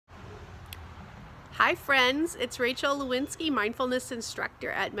Hi friends, it's Rachael Lewinski, Mindfulness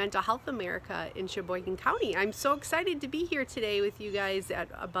Instructor at Mental Health America in Sheboygan County. I'm so excited to be here today with you guys at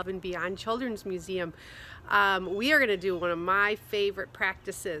Above and Beyond Children's Museum. We are going to do one of my favorite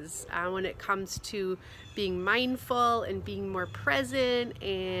practices when it comes to being mindful and being more present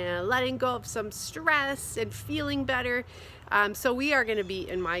and letting go of some stress and feeling better. So we are going to be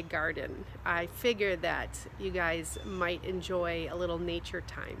in my garden. I figured that you guys might enjoy a little nature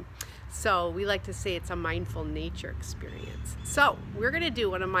time. So we like to say it's a mindful nature experience. So we're going to do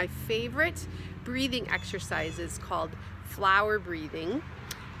one of my favorite breathing exercises called flower breathing.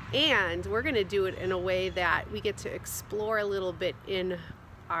 And we're going to do it in a way that we get to explore a little bit in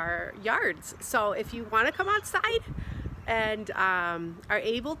our yards. So if you want to come outside and are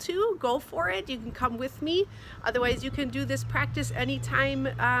able to, go for it. You can come with me. Otherwise, you can do this practice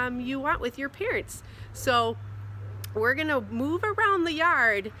anytime you want with your parents. So we're going to move around the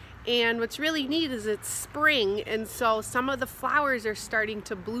yard, and what's really neat is it's spring, and so some of the flowers are starting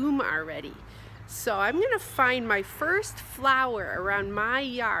to bloom already. So I'm going to find my first flower around my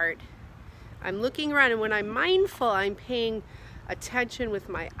yard. I'm looking around, and when I'm mindful, I'm paying attention with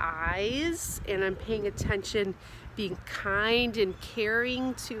my eyes, and I'm paying attention being kind and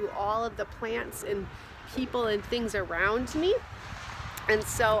caring to all of the plants and people and things around me. And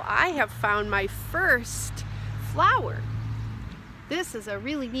so I have found my first flower. This is a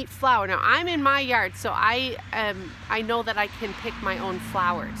really neat flower. Now I'm in my yard, so I know that I can pick my own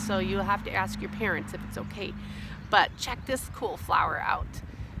flowers, so you'll have to ask your parents if it's okay. But check this cool flower out.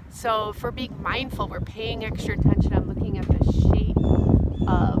 So for being mindful, we're paying extra attention. I'm looking at the shape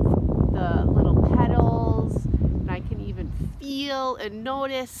of the little petals, and I can even feel and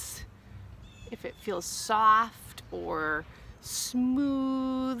notice if it feels soft or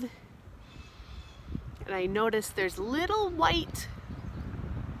smooth. And I notice there's little white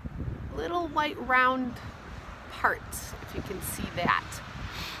round parts, if you can see that.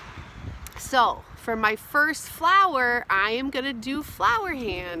 So for my first flower, I am going to do flower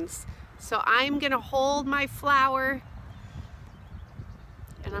hands. So I'm going to hold my flower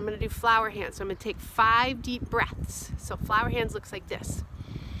and I'm going to do flower hands. So I'm going to take 5 deep breaths. So flower hands looks like this.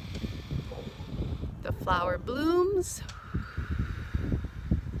 The flower blooms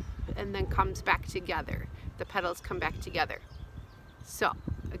and then comes back together. The petals come back together. So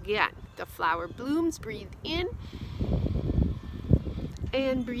again, the flower blooms, breathe in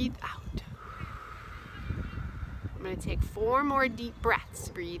and breathe out. I'm going to take 4 more deep breaths.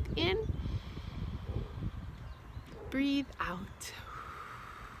 Breathe in, breathe out.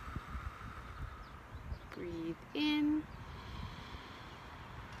 Breathe in,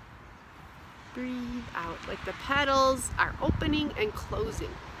 breathe out. Like the petals are opening and closing.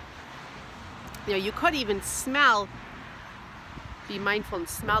 You know, you could even be mindful and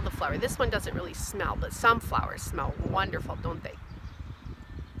smell the flower. This one doesn't really smell, but some flowers smell wonderful, don't they?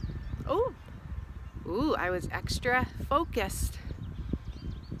 Oh, ooh, I was extra focused.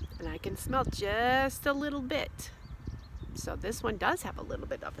 And I can smell just a little bit. So this one does have a little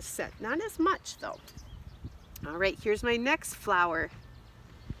bit of a scent. Not as much though. All right, here's my next flower.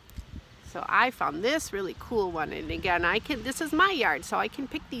 So I found this really cool one. And again, this is my yard, so I can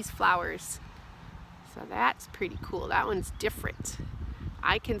pick these flowers. So that's pretty cool. That one's different.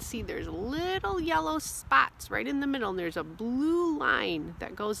 I can see there's little yellow spots right in the middle, and there's a blue line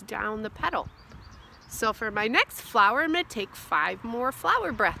that goes down the petal. So for my next flower, I'm going to take 5 more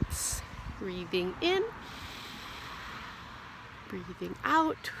flower breaths. Breathing in, breathing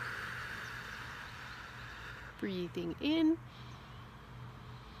out, breathing in,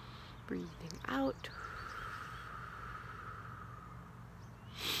 breathing out.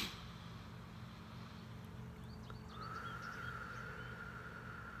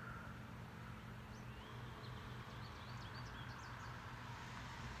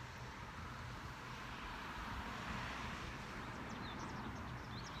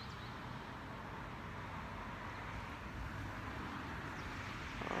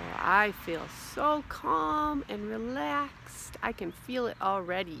 I feel so calm and relaxed. I can feel it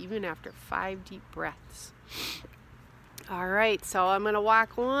already, even after 5 deep breaths. All right, so I'm gonna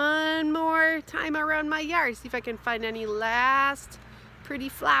walk one more time around my yard, see if I can find any last pretty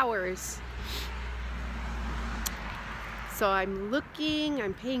flowers. So I'm looking,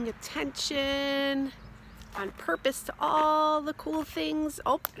 I'm paying attention on purpose to all the cool things.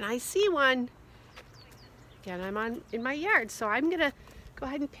 Oh, and I see one. Again, I'm in my yard, so I'm gonna go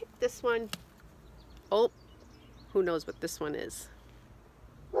ahead and pick this one. Oh, who knows what this one is?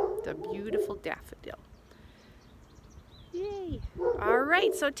 The beautiful daffodil. Yay. All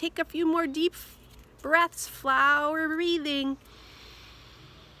right, so take a few more deep breaths, flower breathing.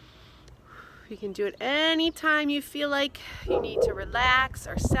 You can do it anytime you feel like you need to relax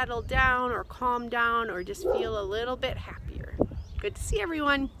or settle down or calm down or just feel a little bit happier. Good to see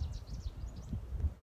everyone.